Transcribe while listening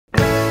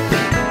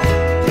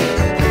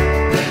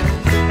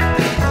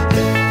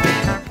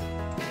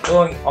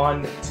going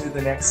on to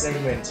the next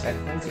segment,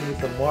 and holding with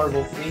the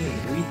Marvel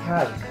theme, we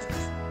have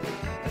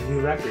a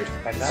new record,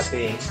 and that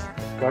being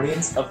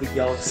Guardians of the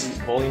Galaxy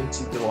Volume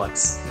 2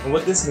 Deluxe. And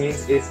what this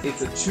means is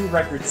it's a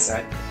 2-record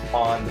set.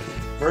 On the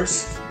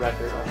first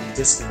record, on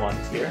disc 1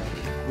 here,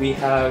 we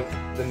have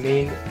the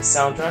main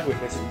soundtrack with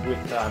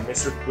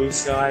Mr. Blue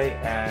Sky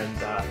and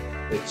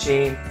The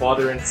Chain,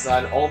 Father and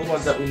Son, all the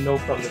ones that we know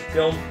from the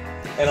film.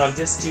 And on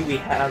disc 2 we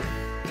have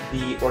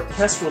the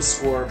orchestral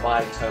score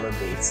by Tyler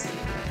Bates.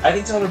 I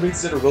think Tyler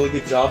Bates did a really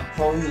good job,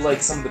 probably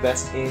like some of the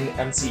best in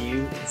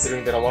MCU,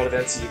 considering that a lot of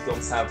MCU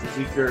films have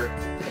weaker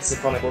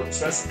symphonic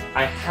orchestras.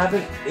 I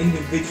haven't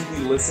individually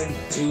listened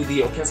to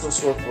the orchestral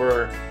score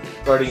for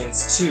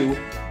Guardians 2,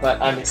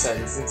 but I'm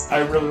excited since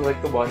I really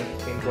like the one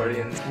in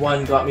Guardians.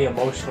 1 got me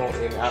emotional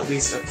in at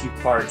least a few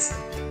parts,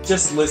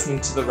 just listening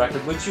to the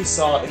record, which you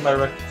saw in my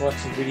record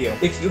collection video.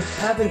 If you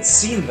haven't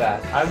seen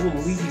that, I will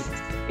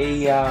leave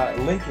a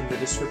link in the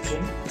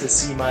description to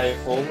see my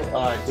full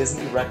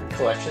Disney record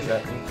collection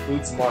that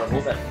includes Marvel,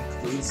 that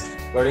includes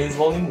Guardians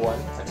Volume 1.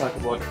 I talked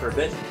about it for a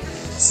bit.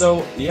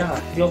 So yeah,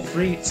 feel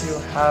free to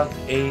have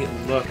a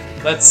look.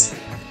 Let's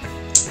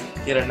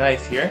get a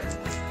knife here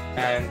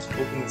and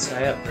open this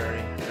guy up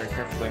very, very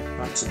carefully,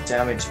 not to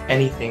damage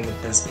anything,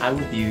 because I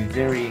would be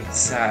very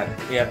sad.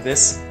 We have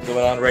this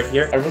going on right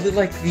here. I really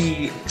like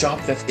the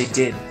job that they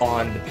did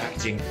on the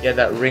packaging. Yeah,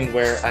 that ring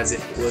wear as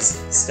if it was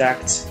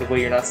stacked the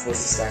way you're not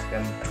supposed to stack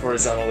them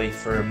horizontally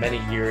for many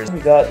years.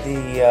 We got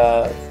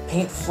the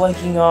paint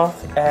flaking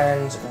off,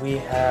 and we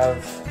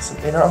have some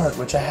inner art,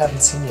 which I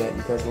haven't seen yet.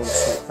 You guys will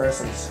see it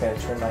first. I'm just going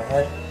to turn my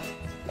head,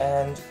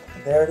 and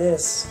there it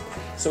is.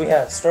 So we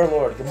have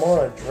Star-Lord,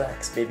 Gamora,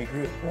 Drax, Baby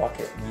Groot,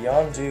 Rocket,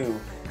 Yondu,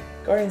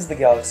 Guardians of the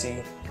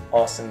Galaxy,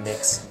 Awesome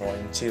Mix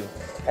Volume 2.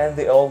 And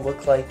they all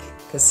look like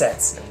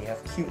cassettes. And we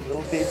have cute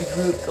little Baby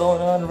Groot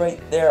going on right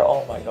there.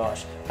 Oh my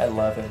gosh, I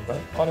love him. But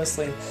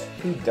honestly,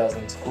 who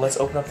doesn't? Let's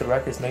open up the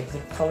records. Maybe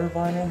they're color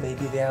vinyl.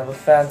 Maybe they have a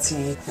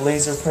fancy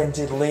laser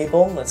printed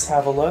label. Let's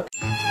have a look.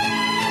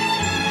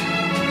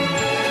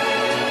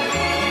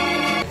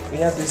 We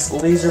have these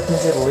laser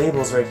printed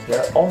labels right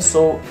here.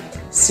 Also,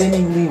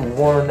 seemingly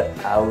worn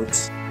out.